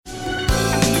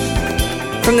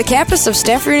From the campus of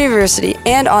Stanford University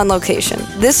and on location,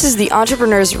 this is the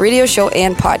Entrepreneurs Radio Show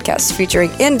and Podcast, featuring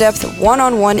in-depth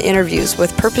one-on-one interviews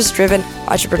with purpose-driven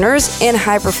entrepreneurs and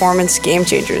high-performance game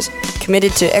changers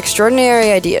committed to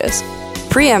extraordinary ideas,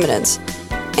 preeminence,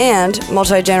 and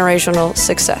multi-generational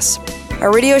success.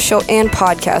 Our radio show and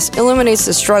podcast illuminates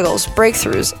the struggles,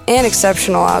 breakthroughs, and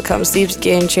exceptional outcomes these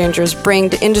game changers bring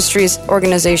to industries,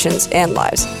 organizations, and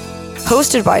lives.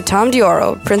 Hosted by Tom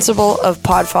Dioro, Principal of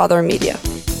Podfather Media.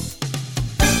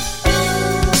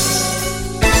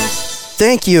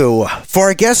 Thank you. For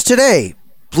our guest today,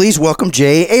 please welcome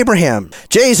Jay Abraham.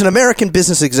 Jay is an American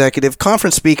business executive,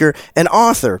 conference speaker, and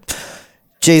author.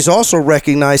 Jay is also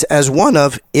recognized as one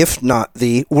of, if not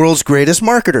the, world's greatest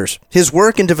marketers. His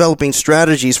work in developing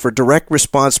strategies for direct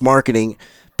response marketing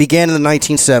began in the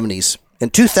 1970s. In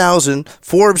 2000,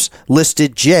 Forbes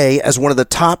listed Jay as one of the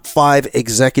top 5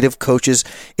 executive coaches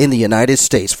in the United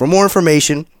States. For more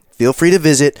information, feel free to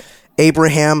visit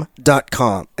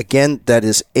Abraham.com. Again, that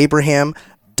is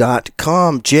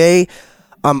Abraham.com. Jay,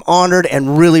 I'm honored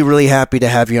and really, really happy to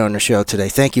have you on the show today.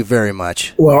 Thank you very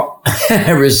much. Well,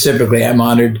 reciprocally, I'm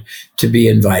honored to be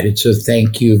invited. So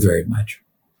thank you very much.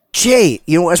 Jay,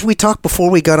 as we talked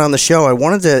before we got on the show, I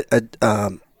wanted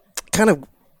to kind of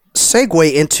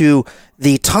segue into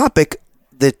the topic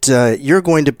that you're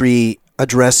going to be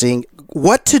addressing,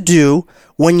 what to do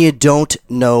when you don't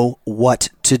know what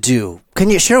to do. Can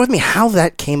you share with me how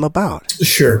that came about?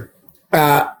 Sure.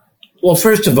 Well,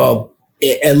 first of all,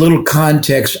 a little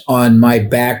context on my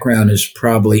background is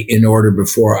probably in order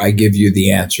before I give you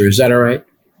the answer. Is that all right?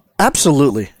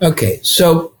 Absolutely. Okay.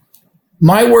 So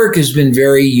my work has been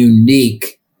very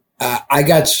unique. I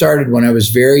got started when I was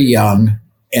very young,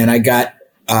 and I got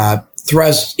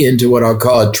thrust into what I'll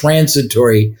call a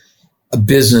transitory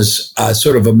business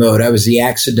sort of a mode. I was the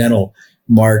accidental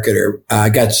marketer. I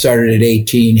got started at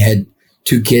 18, had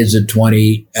 2 kids at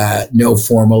 20, no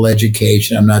formal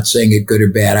education. I'm not saying it good or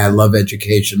bad. I love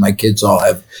education. My kids all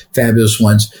have fabulous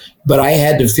ones. But I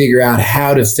had to figure out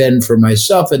how to fend for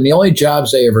myself. And the only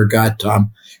jobs I ever got,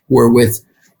 Tom, were with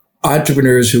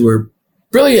entrepreneurs who were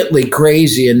brilliantly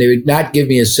crazy, and they would not give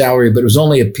me a salary, but it was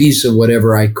only a piece of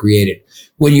whatever I created.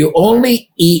 When you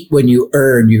only eat when you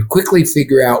earn, you quickly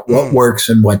figure out what works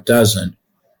and what doesn't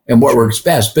and what works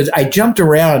best. But I jumped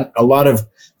around a lot of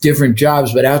different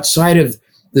jobs, but outside of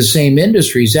the same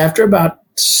industries. After about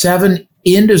 7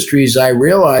 industries, I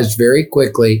realized very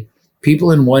quickly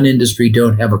people in one industry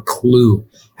don't have a clue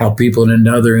how people in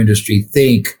another industry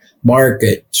think,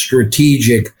 market,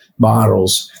 strategic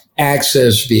models,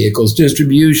 access vehicles,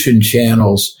 distribution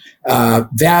channels,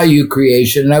 value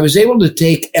creation. And I was able to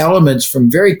take elements from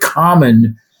very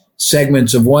common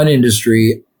segments of one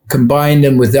industry, combine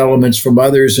them with elements from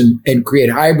others, and create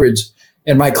hybrids.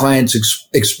 And my clients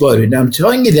exploded. Now, I'm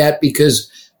telling you that because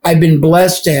I've been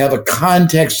blessed to have a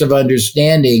context of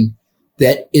understanding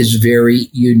that is very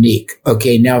unique.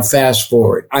 Okay, now fast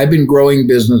forward. I've been growing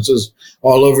businesses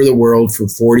all over the world for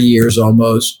 40 years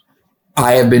almost.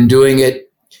 I have been doing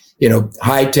it,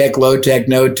 high tech, low tech,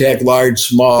 no tech, large,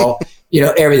 small,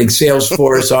 everything,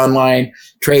 Salesforce, online,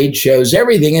 trade shows,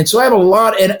 everything. And so I have a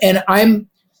lot, and I'm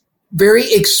very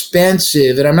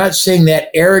expensive. And I'm not saying that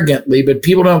arrogantly, but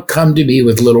people don't come to me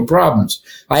with little problems.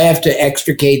 I have to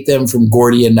extricate them from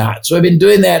Gordian knots. So I've been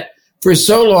doing that for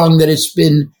so long that it's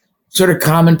been sort of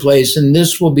commonplace. And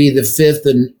this will be the 5th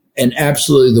and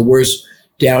absolutely the worst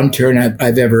downturn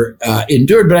I've ever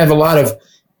endured. But I have a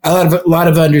lot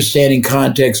of understanding,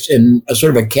 context, and a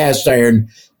sort of a cast iron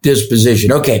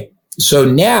disposition. Okay, so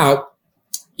now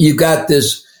you've got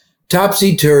this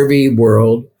topsy-turvy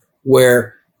world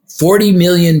where 40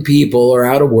 million people are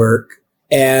out of work,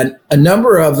 and a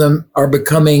number of them are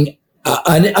becoming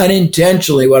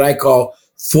unintentionally what I call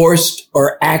forced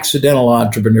or accidental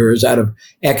entrepreneurs out of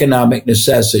economic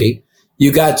necessity.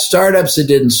 You got startups that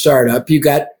didn't start up. You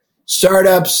got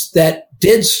startups that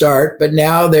did start, but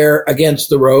now they're against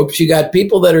the ropes. You got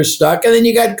people that are stuck, and then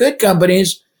you got good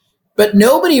companies, but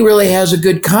nobody really has a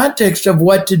good context of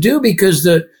what to do because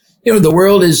the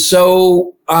world is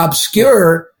so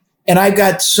obscure. And I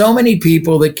got so many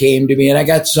people that came to me, and I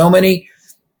got so many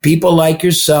people like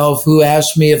yourself who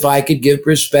asked me if I could give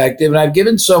perspective. And I've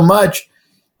given so much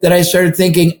that I started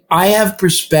thinking I have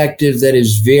perspective that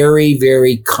is very,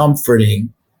 very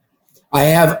comforting. I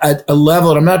have a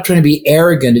level, and I'm not trying to be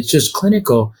arrogant, it's just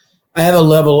clinical. I have a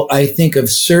level, I think,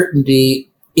 of certainty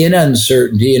in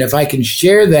uncertainty. And if I can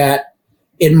share that,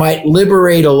 it might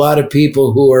liberate a lot of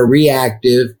people who are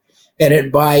reactive, and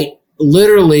it might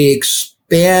literally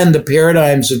expand the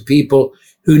paradigms of people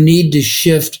who need to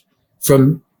shift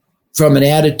from an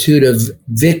attitude of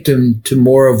victim to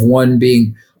more of one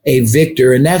being a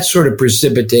victor. And that's sort of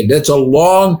precipitated. That's a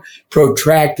long,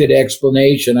 protracted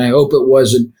explanation. I hope it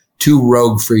wasn't too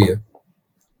rogue for you.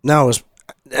 No, it was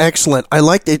excellent. I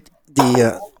liked it,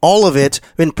 all of it,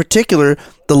 in particular,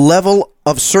 the level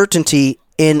of certainty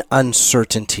in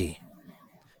uncertainty.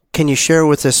 Can you share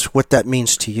with us what that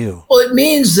means to you? Well, it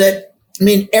means that,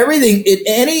 everything, in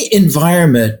any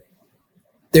environment,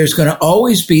 there's going to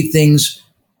always be things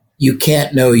you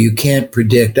can't know, you can't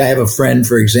predict. I have a friend,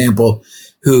 for example,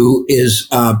 who is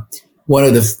one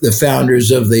of the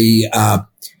founders of it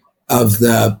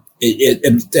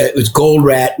was Gold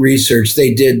Rat Research.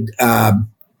 They did,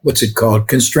 what's it called?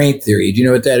 Constraint theory. Do you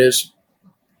know what that is?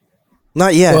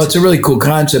 Not yet. Well, it's a really cool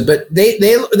concept, but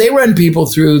they run people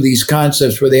through these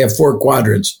concepts where they have 4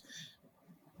 quadrants.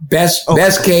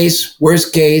 Best case,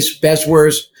 worst case, best,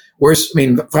 worst,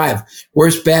 5.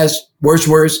 Worst, best, worst,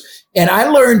 worst. And I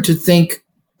learned to think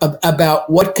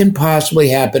about what can possibly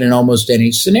happen in almost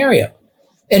any scenario.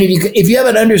 And if you have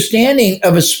an understanding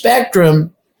of a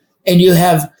spectrum and you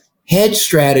have hedge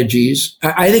strategies,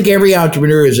 I think every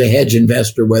entrepreneur is a hedge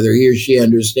investor, whether he or she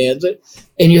understands it,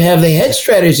 and you have the hedge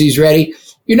strategies ready,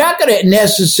 you're not going to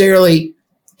necessarily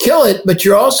kill it, but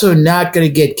you're also not going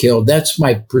to get killed. That's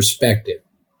my perspective.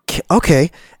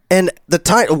 Okay. And the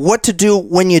title, what to do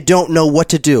when you don't know what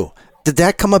to do. Did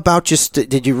that come about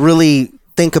did you really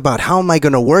think about how am I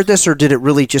going to word this, or did it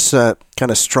really just kind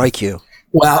of strike you?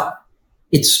 Well,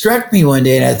 it struck me one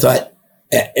day and I thought,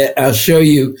 I'll show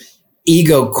you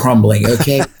ego crumbling.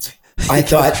 Okay. I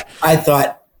thought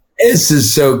this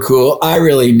is so cool. I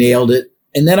really nailed it.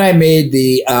 And then I made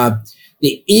the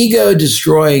ego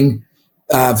destroying,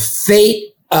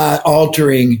 fate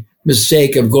altering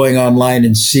mistake of going online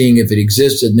and seeing if it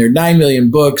existed. And there are 9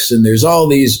 million books and there's all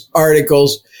these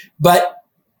articles, but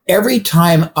every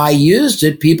time I used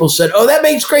it, people said, oh, that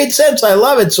makes great sense. I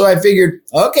love it. So I figured,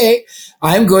 okay,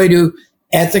 I'm going to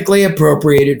ethically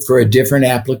appropriate it for a different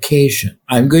application.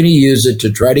 I'm going to use it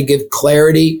to try to give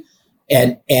clarity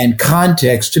and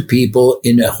context to people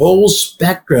in a whole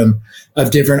spectrum of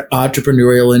different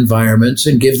entrepreneurial environments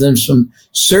and give them some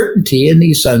certainty in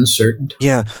these uncertain times.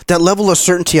 Yeah, that level of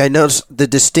certainty, I noticed the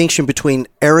distinction between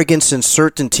arrogance and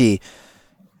certainty.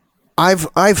 I've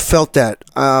felt that.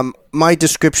 My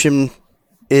description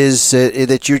is that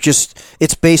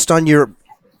it's based on your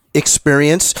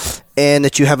experience and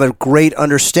that you have a great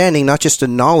understanding, not just a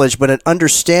knowledge, but an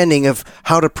understanding of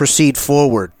how to proceed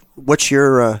forward. What's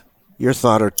your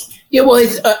thought? Yeah, well,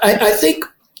 I think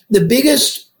the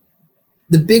biggest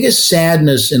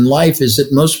sadness in life is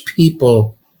that most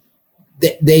people,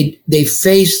 they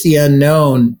face the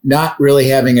unknown, not really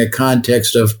having a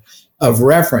context of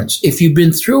reference. If you've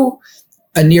been through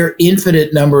a near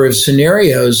infinite number of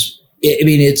scenarios,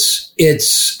 it's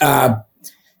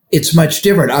much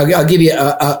different. I'll give you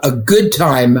a good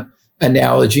time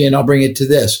analogy, and I'll bring it to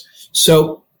this.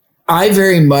 So I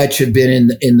very much have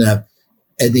been in the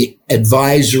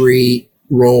advisory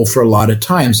role for a lot of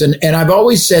times. And I've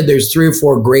always said there's 3 or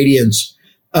 4 gradients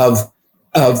of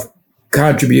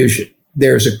contribution.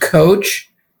 There's a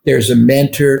coach, there's a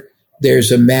mentor,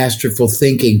 there's a masterful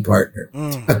thinking partner.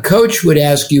 A coach would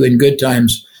ask you in good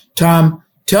times, Tom,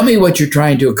 tell me what you're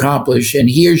trying to accomplish, and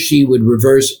he or she would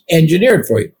reverse engineer it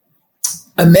for you.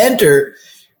 A mentor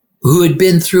who had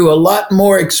been through a lot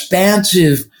more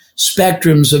expansive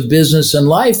spectrums of business and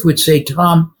life would say,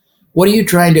 Tom, what are you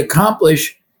trying to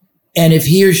accomplish? And if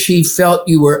he or she felt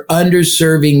you were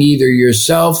underserving either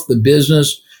yourself, the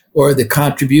business, or the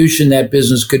contribution that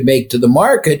business could make to the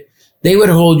market, they would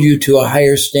hold you to a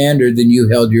higher standard than you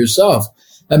held yourself.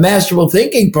 A masterful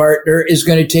thinking partner is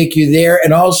going to take you there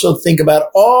and also think about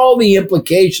all the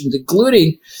implications,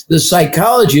 including the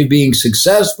psychology of being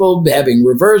successful, having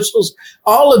reversals,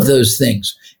 all of those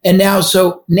things. And now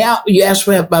you asked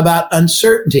me about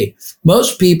uncertainty.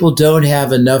 Most people don't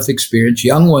have enough experience,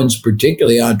 young ones,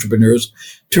 particularly entrepreneurs,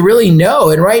 to really know.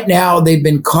 And right now they've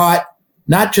been caught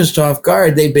not just off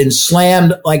guard, they've been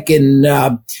slammed like in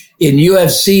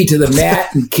UFC to the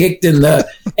mat and kicked in the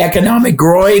economic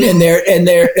groin, and they're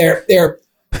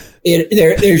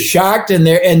shocked and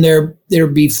they're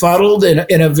befuddled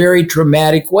in a very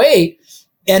traumatic way.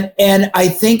 And I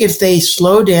think if they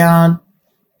slow down,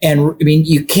 and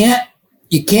you can't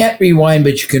rewind,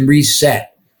 but you can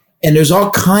reset. And there's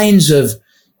all kinds of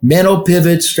mental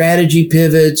pivots, strategy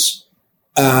pivots,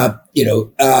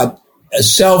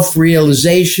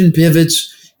 self-realization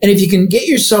pivots. And if you can get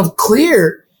yourself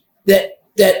clear that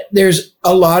there's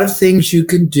a lot of things you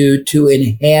can do to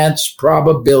enhance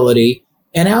probability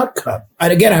and outcome.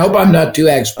 And again, I hope I'm not too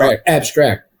abstract.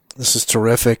 This is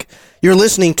terrific. You're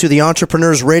listening to the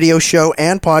Entrepreneurs Radio Show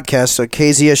and podcast at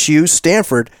KZSU,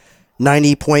 Stanford,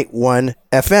 90.1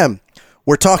 FM.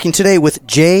 We're talking today with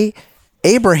Jay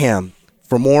Abraham.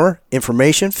 For more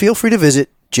information, feel free to visit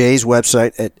Jay's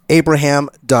website at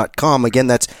abraham.com. Again,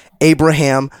 that's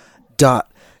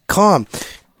abraham.com.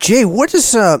 Jay, what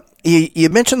is, you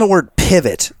mentioned the word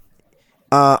pivot.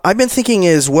 I've been thinking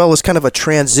as well as kind of a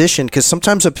transition, because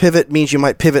sometimes a pivot means you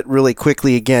might pivot really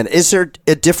quickly again. Is there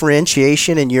a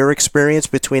differentiation in your experience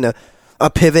between a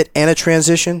pivot and a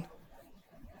transition?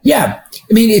 Yeah.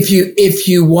 I mean, if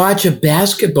you watch a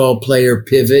basketball player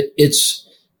pivot, it's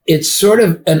sort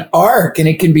of an arc, and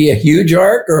it can be a huge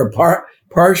arc or a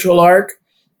partial arc.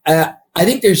 I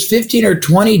think there's 15 or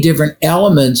 20 different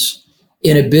elements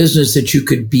in a business that you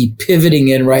could be pivoting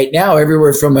in right now,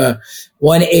 everywhere from a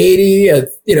 180, a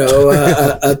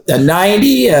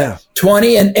 90, a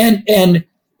 20, and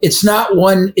it's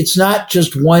not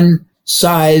just one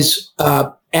size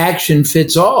action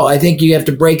fits all. I think you have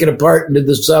to break it apart into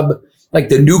like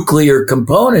the nuclear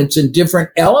components, and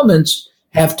different elements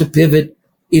have to pivot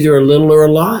either a little or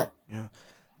a lot. Yeah.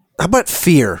 How about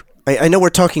fear? I know we're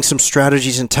talking some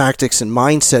strategies and tactics and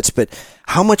mindsets, but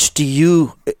how much do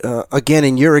you, again,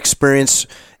 in your experience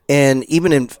and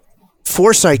even in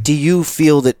foresight, do you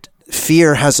feel that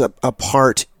fear has a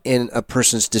part in a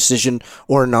person's decision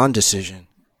or non-decision?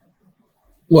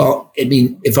 Well, I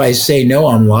mean, if I say no,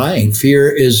 I'm lying.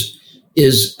 Fear is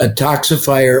a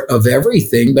toxifier of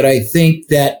everything, but I think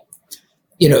that,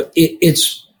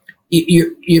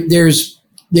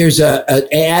 there's an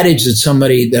adage that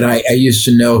somebody that I used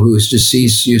to know who is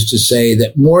deceased used to say,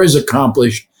 that more is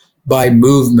accomplished by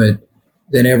movement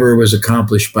than ever was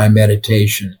accomplished by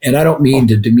meditation. And I don't mean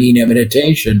to demean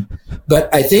meditation,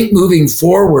 but I think moving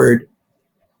forward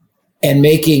and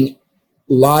making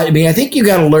I think you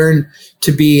got to learn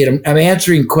to be, I'm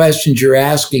answering questions you're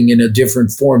asking in a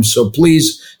different form. So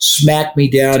please smack me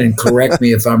down and correct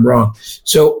me if I'm wrong.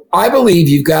 So I believe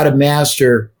you've got to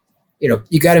master an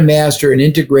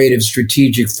integrative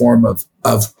strategic form of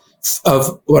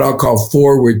what I'll call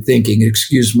forward thinking.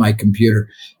 Excuse my computer.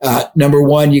 Number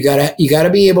one, you gotta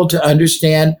be able to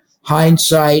understand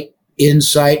hindsight,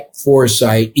 insight,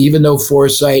 foresight, even though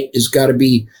foresight has got to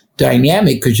be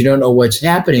dynamic because you don't know what's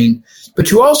happening. But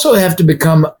you also have to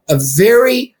become a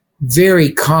very,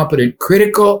 very competent,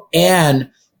 critical,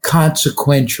 and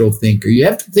consequential thinker. You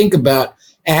have to think about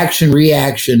action,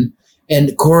 reaction,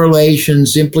 and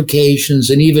correlations, implications,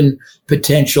 and even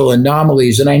potential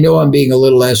anomalies. And I know I'm being a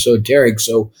little esoteric,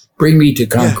 so bring me to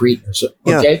concreteness.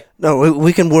 Yeah. Okay? Yeah. No,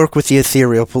 we can work with the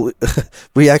ethereal.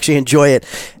 We actually enjoy it.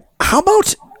 How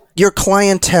about your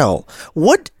clientele?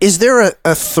 Is there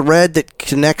a thread that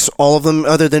connects all of them,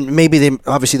 other than maybe they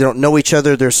don't know each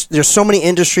other? There's so many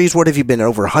industries. What have you been,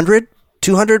 over 100,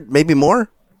 200, maybe more?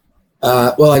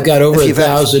 Well, I've got over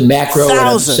 1,000 macro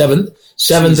and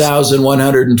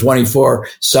 7,124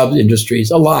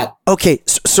 sub-industries. A lot. Okay.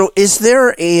 So is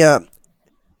there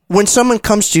when someone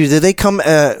comes to you, do they come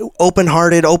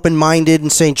open-hearted, open-minded and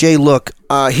saying, Jay, look,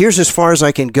 here's as far as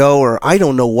I can go, or I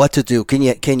don't know what to do.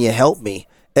 Can you help me?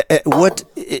 What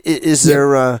is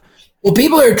there? Well,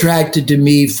 people are attracted to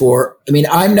me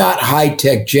I'm not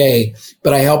high-tech Jay,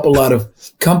 but I help a lot of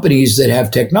companies that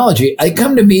have technology. I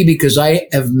come to me because I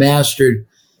have mastered,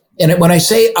 and when I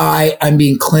say I'm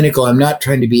being clinical, I'm not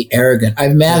trying to be arrogant.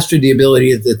 I've mastered the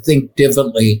ability to think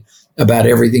differently about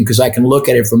everything because I can look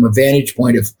at it from a vantage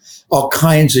point of all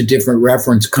kinds of different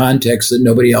reference contexts that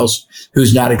nobody else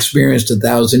who's not experienced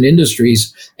 1,000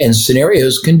 industries and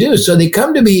scenarios can do. So they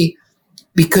come to me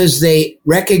because they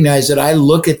recognize that I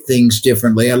look at things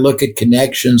differently. I look at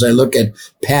connections. I look at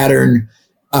pattern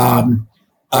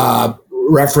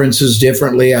references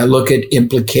differently. I look at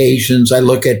implications. I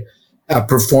look at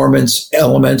performance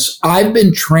elements. I've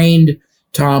been trained,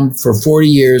 Tom, for 40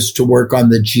 years to work on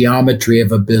the geometry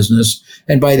of a business.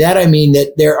 And by that, I mean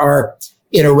that there are,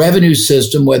 in a revenue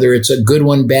system, whether it's a good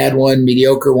one, bad one,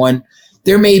 mediocre one,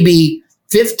 there may be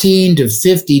 15 to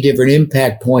 50 different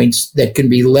impact points that can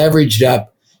be leveraged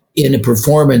up in the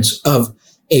performance of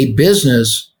a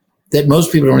business that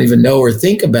most people don't even know or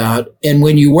think about. And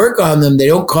when you work on them, they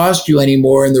don't cost you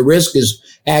anymore, and the risk is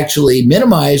actually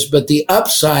minimized, but the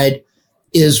upside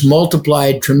is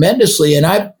multiplied tremendously. And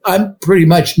I'm pretty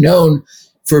much known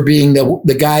for being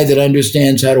the guy that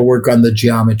understands how to work on the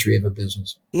geometry of a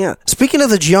business. Yeah. Speaking of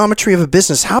the geometry of a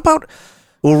business, how about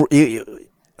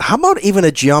even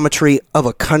a geometry of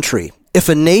a country? If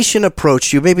a nation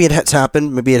approached you, maybe it has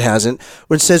happened, maybe it hasn't,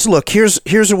 when it says, look, here's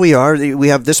who we are. We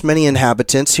have this many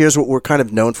inhabitants. Here's what we're kind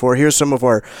of known for. Here's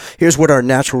what our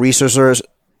natural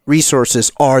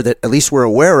resources are that at least we're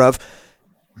aware of.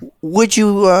 Would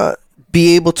you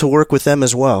be able to work with them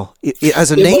as well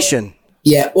as a nation?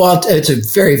 Yeah, well, it's a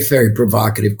very, very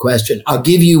provocative question. I'll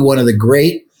give you one of the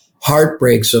great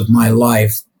heartbreaks of my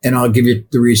life, and I'll give you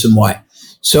the reason why.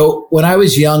 So when I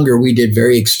was younger, we did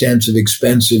very extensive,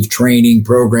 expensive training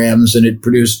programs, and it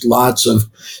produced lots of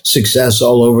success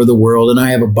all over the world. And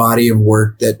I have a body of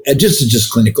work that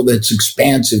just clinical, that's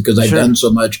expansive because I've done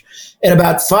so much. And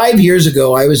about 5 years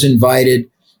ago, I was invited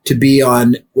to be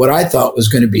on what I thought was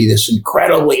going to be this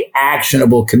incredibly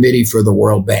actionable committee for the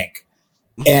World Bank.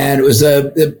 And it was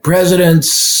the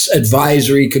president's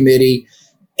advisory committee.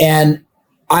 And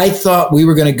I thought we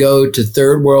were going to go to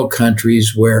third world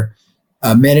countries where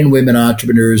men and women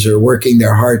entrepreneurs are working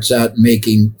their hearts out and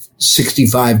making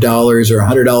 $65 or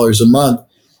 $100 a month.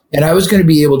 And I was going to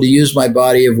be able to use my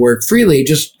body of work freely,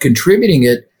 just contributing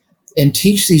it, and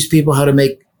teach these people how to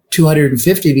make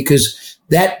 250, because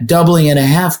that doubling and a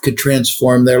half could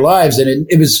transform their lives. And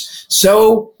it was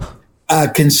so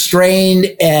constrained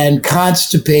and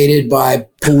constipated by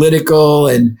political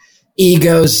and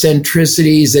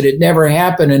egocentricities that it never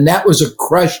happened. And that was a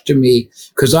crush to me,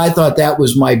 because I thought that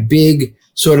was my big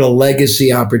sort of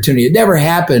legacy opportunity. It never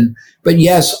happened. But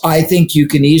yes, I think you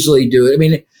can easily do it. I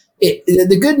mean,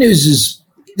 the good news is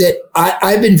that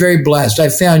I've been very blessed. I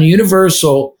found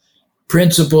universal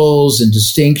principles and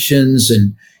distinctions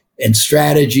and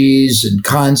strategies and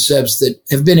concepts that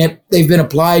they've been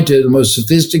applied to the most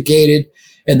sophisticated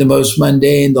and the most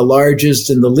mundane, the largest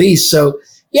and the least. So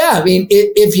yeah, I mean,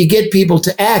 if you get people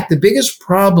to act, the biggest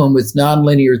problem with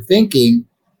nonlinear thinking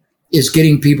is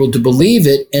getting people to believe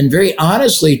it. And very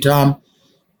honestly, Tom,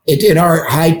 in our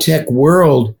high-tech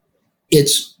world,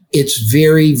 it's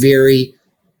very, very,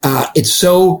 it's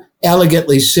so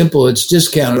elegantly simple, it's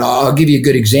discounted. I'll give you a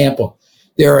good example.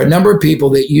 There are a number of people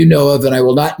that you know of, and I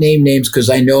will not name names because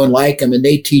I know and like them, and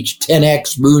they teach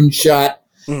 10x moonshot,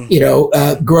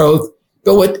 growth.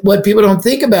 But what people don't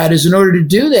think about is, in order to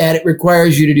do that, it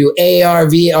requires you to do AR,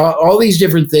 VR, all these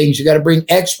different things. You got to bring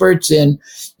experts in.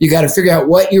 You got to figure out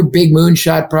what your big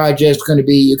moonshot project is going to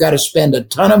be. You got to spend a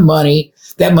ton of money.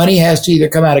 That money has to either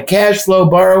come out of cash flow,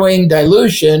 borrowing,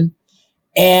 dilution.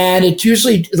 And it's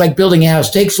usually like building a house.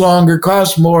 Takes longer,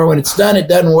 costs more. When it's done, it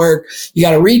doesn't work. You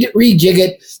got to rejig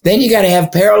it. Then you got to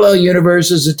have parallel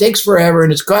universes. It takes forever,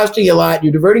 and it's costing you a lot.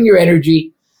 You're diverting your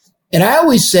energy. And I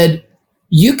always said,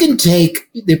 you can take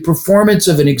the performance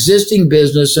of an existing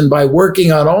business, and by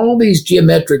working on all these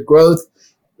geometric growth,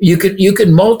 you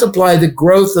can multiply the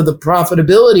growth of the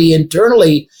profitability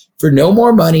internally for no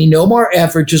more money, no more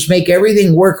effort. Just make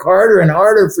everything work harder and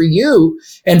harder for you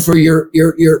and for your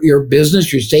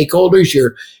business, your stakeholders,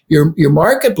 your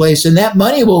marketplace, and that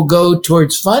money will go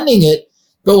towards funding it.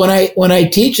 But when I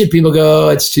teach it, people go, "Oh,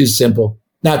 it's too simple,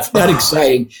 not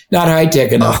exciting, not high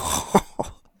tech enough."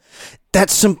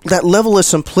 That level of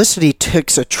simplicity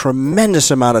takes a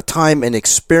tremendous amount of time and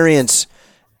experience,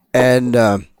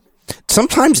 and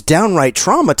sometimes downright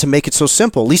trauma to make it so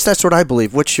simple. At least that's what I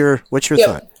believe. What's your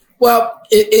thought? Well,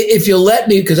 if you'll let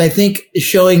me, because I think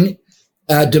showing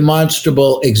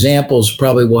demonstrable examples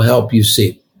probably will help you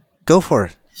see. Go for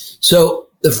it. So,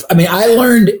 I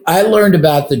learned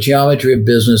about the geometry of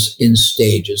business in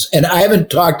stages, and I haven't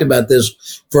talked about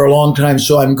this for a long time,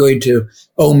 so I'm going to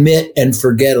omit and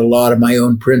forget a lot of my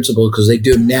own principles because they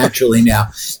do naturally now.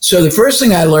 So the first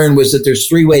thing I learned was that there's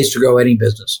 3 ways to grow any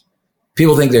business.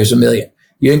 People think there's a million.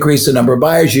 You increase the number of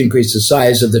buyers, you increase the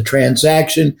size of the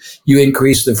transaction, you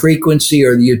increase the frequency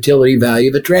or the utility value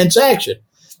of a transaction.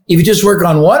 If you just work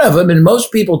on one of them, and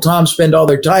most people, Tom, spend all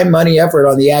their time, money, effort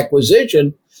on the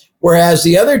acquisition, whereas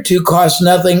the other 2 cost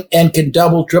nothing and can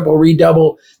double, triple,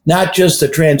 redouble, not just the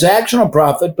transactional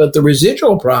profit, but the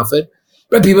residual profit.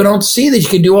 But people don't see that you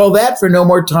can do all that for no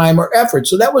more time or effort.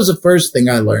 So that was the first thing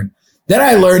I learned. Then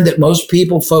I learned that most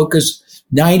people focus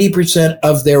 90%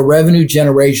 of their revenue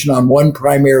generation on one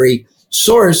primary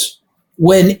source,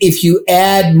 when if you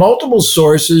add multiple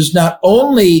sources, not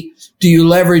only do you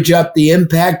leverage up the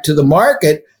impact to the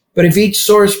market, but if each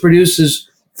source produces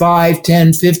 5,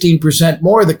 10, 15%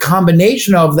 more, the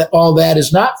combination of all that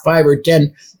is not 5 or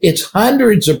 10, it's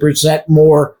hundreds of percent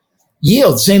more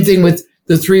yield. Same thing with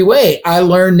the 3-way. I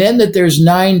learned then that there's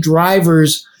 9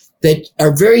 drivers that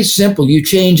are very simple. You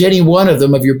change any one of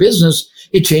them of your business,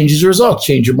 it changes the results.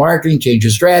 Change your marketing, change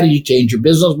your strategy, change your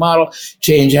business model,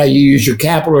 change how you use your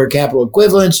capital or capital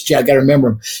equivalents. I got to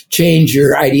remember them. Change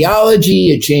your ideology,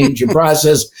 you change your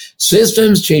process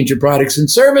systems, change your products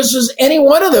and services. Any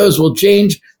one of those will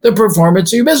change the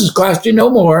performance of your business. Cost you no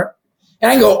more. And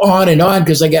I go on and on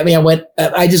because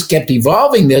I just kept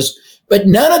evolving this, but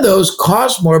none of those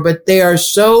cost more, but they are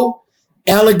so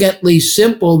elegantly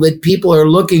simple that people are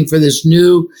looking for this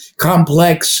new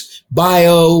complex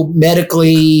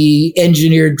biomedically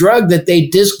engineered drug that they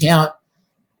discount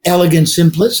elegant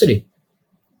simplicity.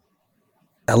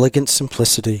 Elegant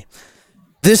simplicity.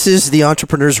 This is the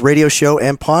Entrepreneurs Radio Show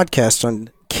and Podcast on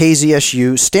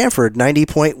KZSU Stanford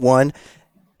 90.1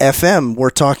 FM. We're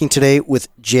talking today with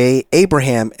Jay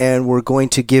Abraham, and we're going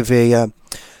to give a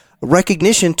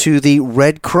recognition to the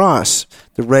Red Cross.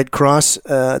 The Red Cross,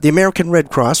 the American Red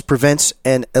Cross, prevents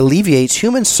and alleviates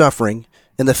human suffering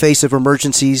in the face of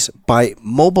emergencies by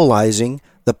mobilizing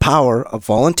the power of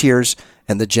volunteers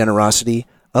and the generosity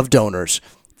of donors.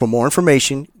 For more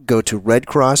information, go to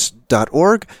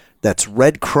redcross.org. That's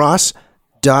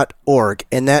redcross.org.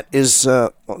 And that is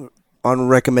on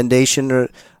recommendation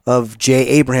of Jay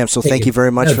Abraham. So thank you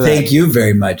very much for that. Thank you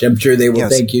very much. I'm sure they will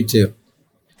thank you too.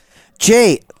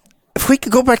 Jay, if we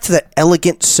could go back to that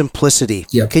elegant simplicity,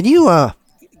 can you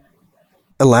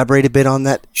elaborate a bit on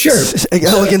that? Sure.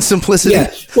 Elegant simplicity.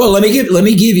 Yeah. Well, let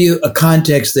me give you a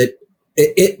context that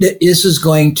this is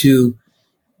going to,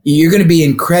 you're going to be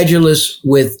incredulous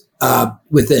with an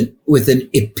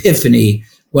epiphany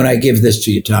when I give this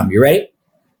to you, Tom. You ready?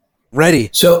 Ready.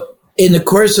 So in the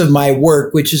course of my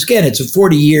work, which is, again, it's a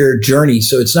 40-year journey,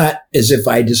 so it's not as if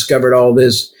I discovered all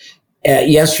this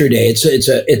yesterday.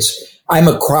 I'm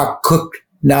a crock cooked,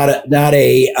 not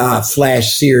a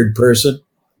flash seared person.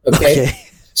 Okay.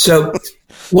 So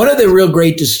one of the real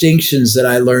great distinctions that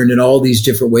I learned in all these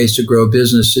different ways to grow a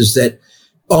business is that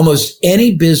almost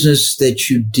any business that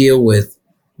you deal with,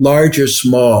 large or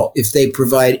small, if they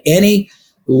provide any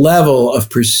level of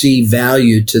perceived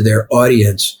value to their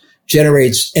audience,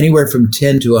 generates anywhere from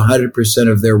 10 to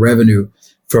 100% of their revenue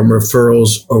from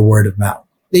referrals or word of mouth.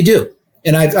 They do.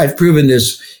 And I've proven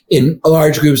this in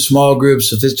large groups, small groups,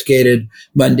 sophisticated,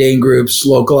 mundane groups,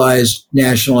 localized,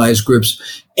 nationalized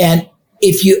groups. And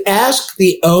if you ask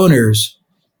the owners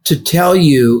to tell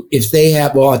you if they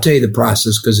have, well, I'll tell you the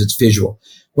process because it's visual.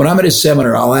 When I'm at a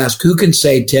seminar, I'll ask who can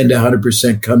say 10 to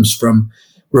 100% comes from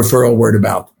referral word of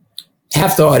mouth.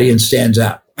 Half the audience stands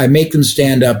out. I make them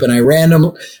stand up and I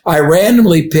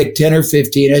randomly pick 10 or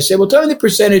 15. I say, well, tell me the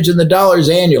percentage in the dollars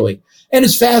annually. And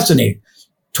it's fascinating.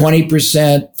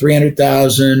 20%,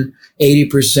 300,000,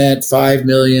 80%, 5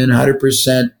 million,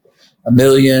 100%, a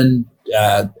million,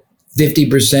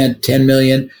 50%, 10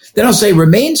 million. Then I'll say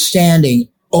remain standing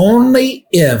only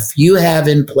if you have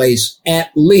in place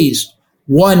at least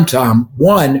one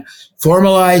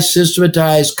formalized,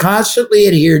 systematized, constantly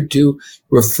adhered to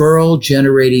referral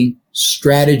generating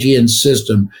strategy and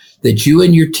system that you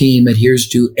and your team adheres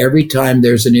to every time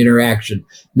there's an interaction.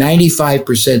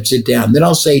 95% sit down. Then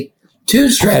I'll say 2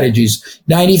 strategies.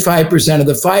 95% of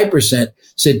the 5%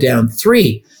 sit down.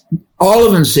 3, all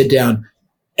of them sit down.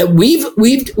 And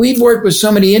we've worked with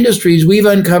so many industries. We've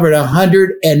uncovered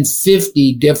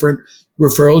 150 different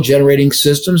referral generating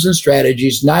systems and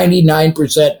strategies.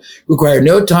 99% require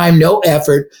no time, no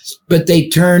effort, but they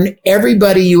turn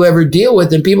everybody you ever deal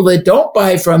with and people that don't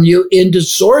buy from you into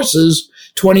sources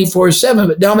 24/7.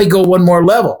 But now let me go one more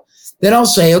level. Then I'll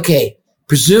say, okay,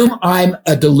 presume I'm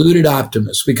a deluded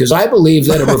optimist because I believe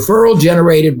that a referral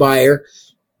generated buyer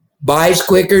buys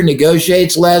quicker,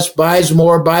 negotiates less, buys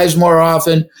more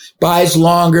often, buys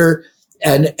longer,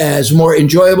 and is more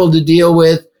enjoyable to deal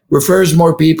with, refers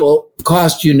more people,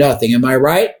 costs you nothing. Am I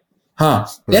right?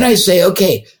 Then I say,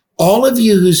 okay, all of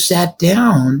you who sat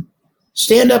down,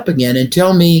 stand up again and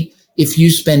tell me if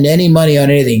you spend any money on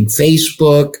anything,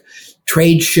 Facebook,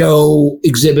 trade show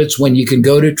exhibits when you can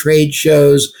go to trade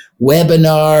shows,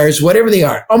 webinars, whatever they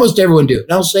are. Almost everyone do it.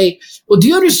 And I'll say, well, do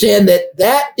you understand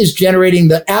that is generating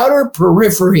the outer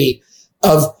periphery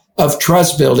of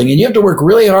trust building? And you have to work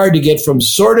really hard to get from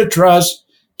sort of trust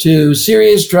to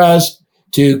serious trust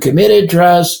to committed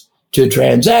trust, to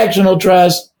transactional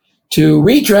trust, to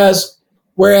retrust,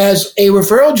 whereas a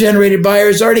referral generated buyer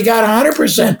has already got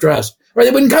 100% trust, or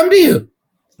they wouldn't come to you.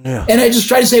 Yeah. And I just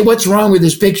try to say, what's wrong with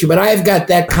this picture? But I've got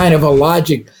that kind of a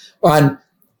logic on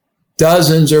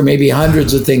dozens or maybe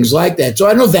hundreds of things like that. So I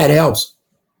don't know if that helps.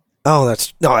 Oh,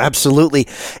 absolutely.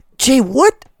 Jay,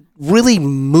 what really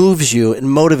moves you and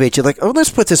motivates you? Like, let's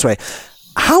put it this way.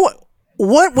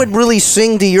 What would really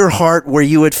sing to your heart where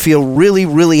you would feel really,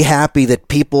 really happy that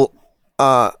people,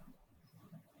 I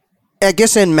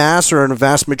guess en masse or in a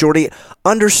vast majority,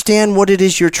 understand what it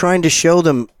is you're trying to show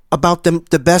them about them,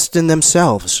 the best in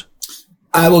themselves?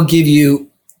 I will give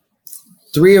you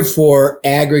 3 or 4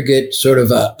 aggregate sort of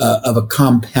a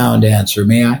compound answer.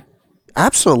 May I?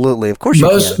 Absolutely. Of course you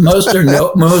can. Most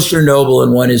are noble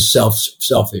and one is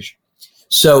selfish.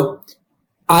 So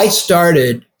I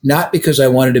started not because I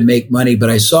wanted to make money, but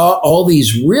I saw all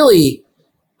these really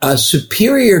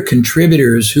superior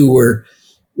contributors who were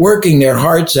working their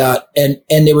hearts out, and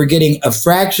they were getting a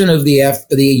fraction of the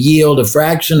yield, a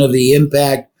fraction of the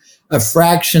impact, a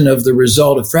fraction of the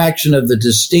result, a fraction of the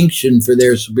distinction for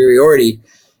their superiority.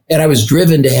 And I was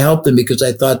driven to help them because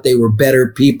I thought they were better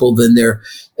people than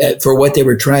for what they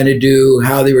were trying to do,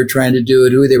 how they were trying to do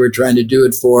it, who they were trying to do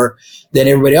it for, than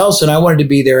everybody else. And I wanted to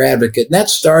be their advocate. And that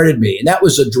started me. And that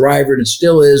was a driver, and it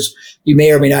still is. You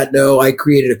may or may not know, I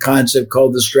created a concept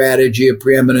called the strategy of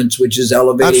preeminence, which is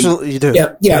elevating. Absolutely, you do.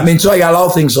 Yeah. I mean, so I got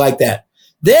all things like that.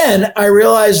 Then I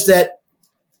realized that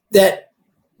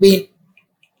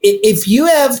if you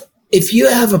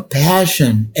have a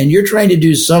passion and you're trying to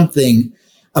do something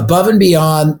above and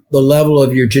beyond the level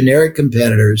of your generic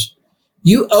competitors,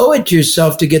 you owe it to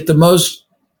yourself to get the most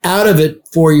out of it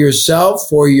for yourself,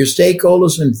 for your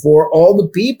stakeholders, and for all the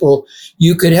people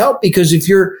you could help. Because if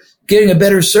you're getting a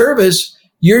better service,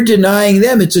 you're denying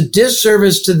them. It's a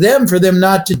disservice to them for them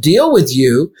not to deal with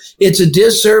you. It's a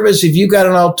disservice if you've got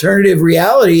an alternative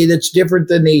reality that's different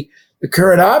than the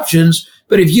current options.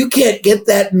 But if you can't get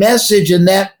that message and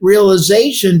that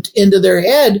realization into their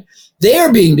head, they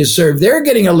are being disserved. They're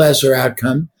getting a lesser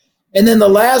outcome. And then the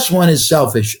last one is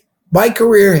selfish. My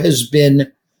career has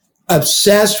been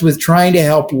obsessed with trying to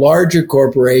help larger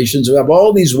corporations who have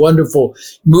all these wonderful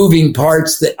moving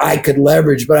parts that I could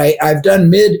leverage. But I've done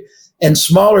mid and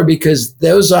smaller because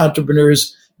those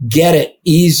entrepreneurs get it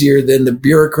easier than the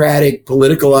bureaucratic,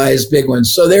 politicalized big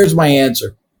ones. So there's my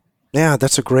answer. Yeah,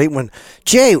 that's a great one.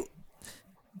 Jay,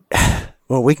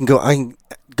 well, I can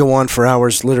go on for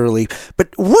hours, literally. But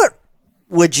what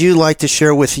would you like to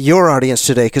share with your audience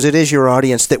today? Because it is your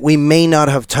audience that we may not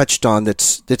have touched on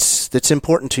that's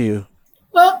important to you.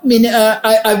 Well, I mean,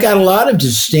 I've got a lot of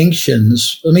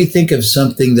distinctions. Let me think of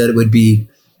something that would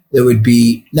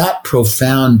be not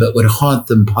profound, but would haunt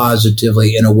them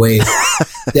positively in a way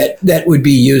that would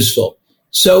be useful.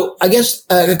 So I guess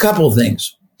a couple of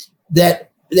things.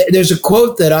 That there's a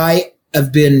quote that I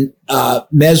have been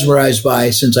mesmerized by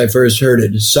since I first heard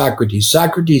it. It's Socrates.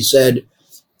 Socrates said,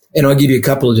 and I'll give you a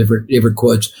couple of different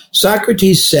quotes.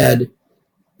 Socrates said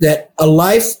that a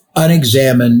life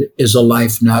unexamined is a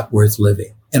life not worth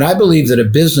living. And I believe that a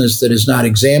business that is not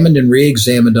examined and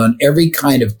re-examined on every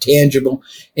kind of tangible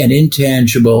and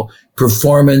intangible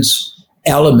performance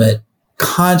element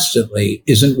constantly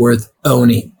isn't worth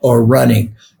owning or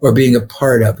running or being a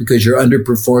part of, because you're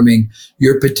underperforming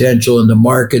your potential and the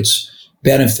market's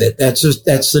benefit. That's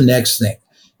the next thing.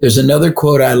 There's another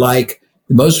quote I like.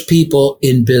 Most people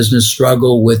in business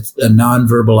struggle with a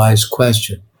non-verbalized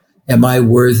question. Am I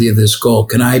worthy of this goal?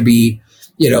 Can I be,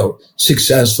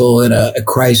 successful in a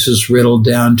crisis-riddled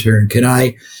downturn? Can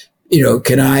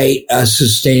I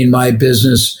sustain my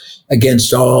business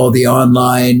against all the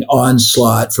online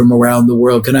onslaught from around the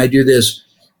world? Can I do this?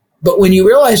 But when you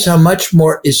realize how much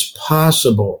more is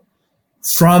possible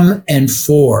from and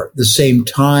for the same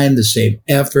time, the same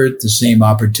effort, the same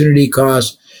opportunity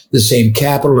cost, the same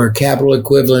capital or capital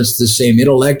equivalents, the same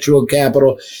intellectual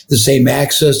capital, the same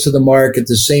access to the market,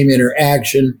 the same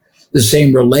interaction, the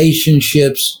same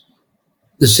relationships,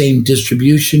 the same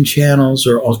distribution channels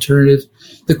or alternatives.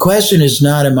 The question is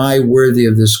not, am I worthy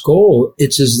of this goal?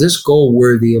 It's, is this goal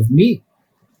worthy of me?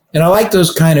 And I like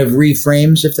those kind of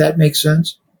reframes, if that makes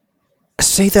sense.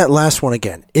 Say that last one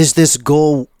again. Is this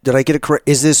goal, did I get it correct?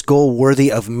 Is this goal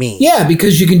worthy of me? Yeah,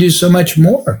 because you can do so much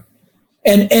more.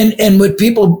 And what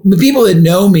people that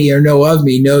know me or know of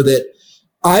me know that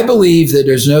I believe that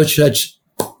there's no such,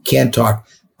 can't talk.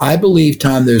 I believe,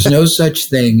 Tom, there's no such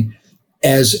thing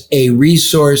as a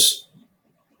resource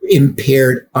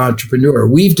impaired entrepreneur.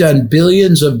 We've done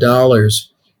billions of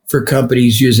dollars for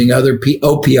companies using other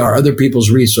OPR, other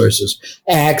people's resources,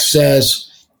 access,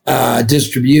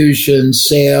 distribution,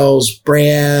 sales,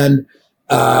 brand,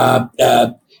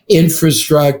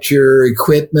 infrastructure,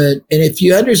 equipment. And if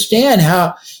you understand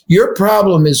how your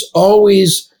problem is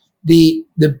always the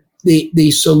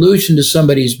solution to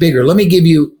somebody's bigger. Let me give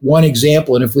you one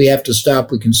example. And if we have to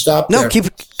stop, we can stop there.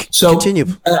 Continue.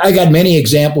 I got many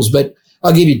examples, but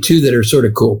I'll give you two that are sort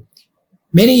of cool.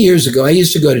 Many years ago, I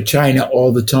used to go to China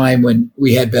all the time when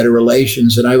we had better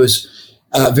relations. And I was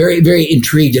very, very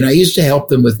intrigued. And I used to help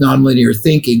them with nonlinear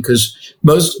thinking because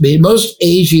most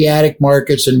Asiatic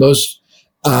markets and most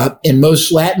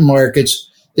Latin markets,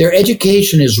 their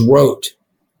education is rote,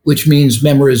 which means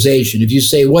memorization. If you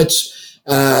say, what's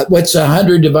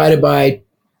 100 divided by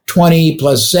 20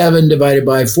 plus 7 divided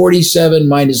by 47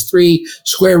 minus 3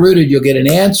 square rooted, you'll get an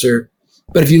answer.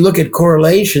 But if you look at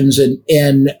correlations and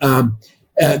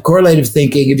correlative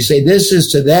thinking, if you say this is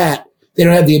to that, they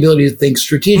don't have the ability to think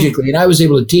strategically. And I was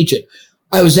able to teach it.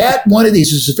 I was at one of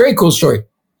these. It's a very cool story.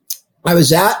 I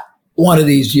was at one of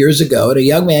these years ago, and a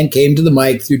young man came to the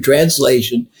mic through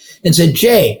translation and said,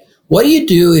 Jay, what do you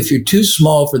do if you're too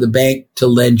small for the bank to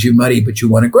lend you money, but you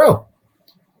want to grow?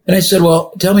 And I said,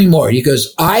 well, tell me more. He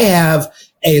goes, I have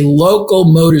a local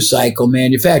motorcycle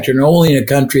manufacturer, and only in a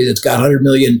country that's got 100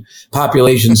 million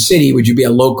population city would you be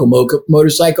a local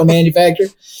motorcycle manufacturer.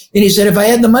 And he said, if I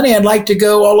had the money, I'd like to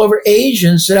go all over Asia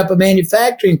and set up a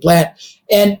manufacturing plant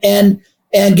and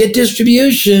get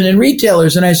distribution and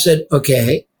retailers. And I said,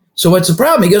 okay, so what's the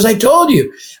problem? He goes, I told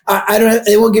you,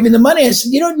 they won't give me the money. I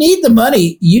said, you don't need the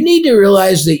money. You need to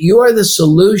realize that you are the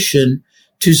solution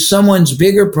to someone's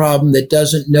bigger problem that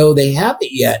doesn't know they have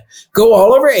it yet. Go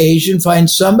all over Asia and find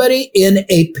somebody in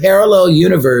a parallel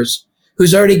universe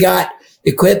who's already got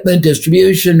equipment,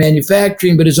 distribution,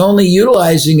 manufacturing, but is only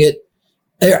utilizing it.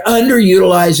 They're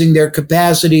underutilizing their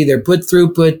capacity, their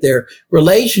throughput, their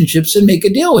relationships, and make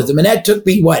a deal with them. And that took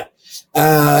me,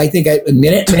 I think a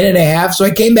minute and a half. So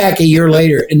I came back a year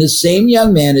later, and the same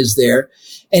young man is there.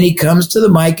 And he comes to the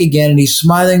mic again, and he's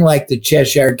smiling like the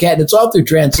Cheshire Cat. And it's all through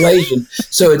translation.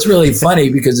 So it's really funny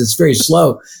because it's very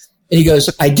slow. And he goes,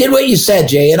 I did what you said,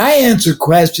 Jay. And I answer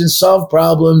questions, solve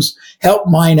problems, help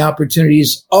mine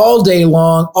opportunities all day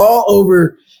long, all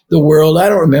over the world. I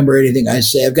don't remember anything I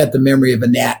say. I've got the memory of a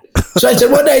gnat. So I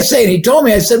said, what did I say? And he told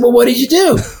me. I said, well, what did you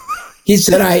do? He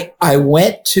said, I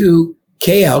went to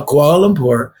KL, Kuala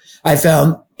Lumpur. I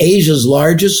found Asia's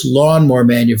largest lawnmower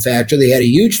manufacturer. They had a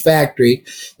huge factory.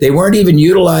 They weren't even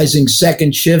utilizing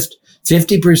second shift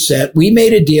 50%. We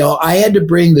made a deal. I had to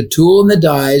bring the tool and the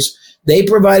dies. They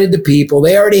provided the people.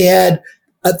 They already had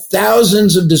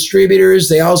thousands of distributors.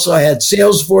 They also had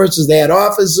sales forces. They had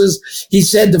offices. He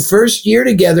said the first year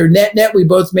together, net, we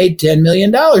both made $10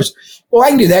 million. Well, I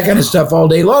can do that kind of stuff all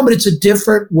day long, but it's a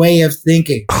different way of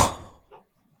thinking.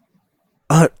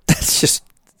 That's just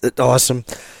awesome.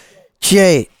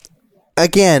 Jay,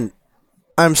 again,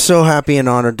 I'm so happy and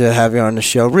honored to have you on the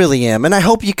show. Really am. And I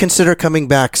hope you consider coming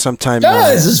back sometime.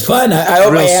 This is fun. I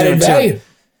hope I added value.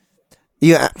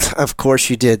 Yeah, of course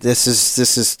you did. This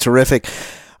is terrific.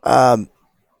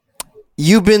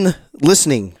 You've been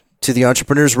listening to the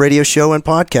Entrepreneurs Radio Show and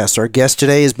Podcast. Our guest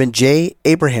today has been Jay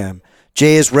Abraham.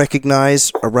 Jay is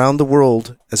recognized around the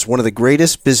world as one of the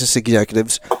greatest business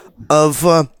executives of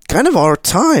kind of our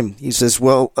time. He says,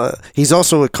 he's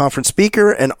also a conference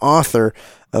speaker and author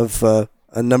of a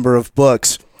number of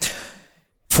books.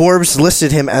 Forbes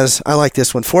listed him as, I like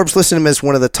this one, Forbes listed him as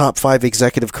one of the top 5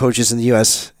 executive coaches in the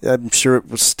U.S. I'm sure it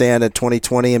will stand at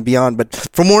 2020 and beyond. But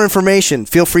for more information,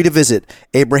 feel free to visit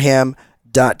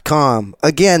abraham.com.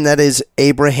 Again, that is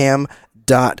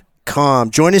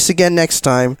abraham.com. Join us again next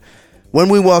time when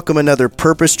we welcome another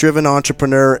purpose-driven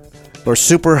entrepreneur or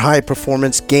super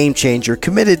high-performance game changer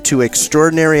committed to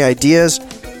extraordinary ideas,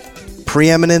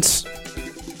 preeminence,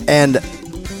 and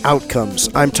outcomes.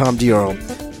 I'm Tom Dioro.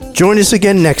 Join us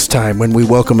again next time when we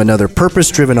welcome another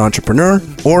purpose-driven entrepreneur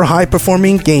or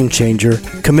high-performing game changer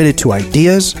committed to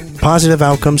ideas, positive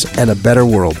outcomes, and a better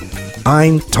world.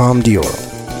 I'm Tom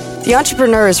Dioro. The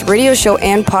Entrepreneurs Radio Show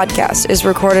and Podcast is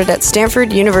recorded at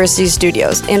Stanford University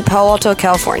Studios in Palo Alto,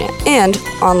 California, and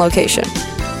on location.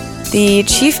 The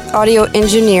Chief Audio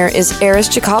Engineer is Eris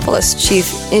Chikopoulos. Chief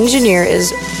Engineer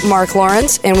is Mark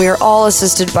Lawrence, and we are all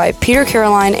assisted by Peter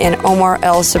Caroline and Omar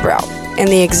L. Sabrao. And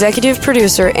the executive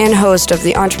producer and host of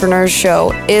the Entrepreneurs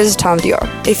Show is Tom Dioro.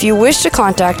 If you wish to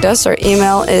contact us, our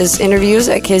email is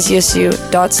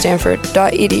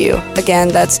interviews@kzsu.stanford.edu. Again,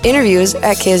 that's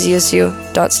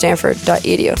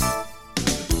interviews@kzsu.stanford.edu.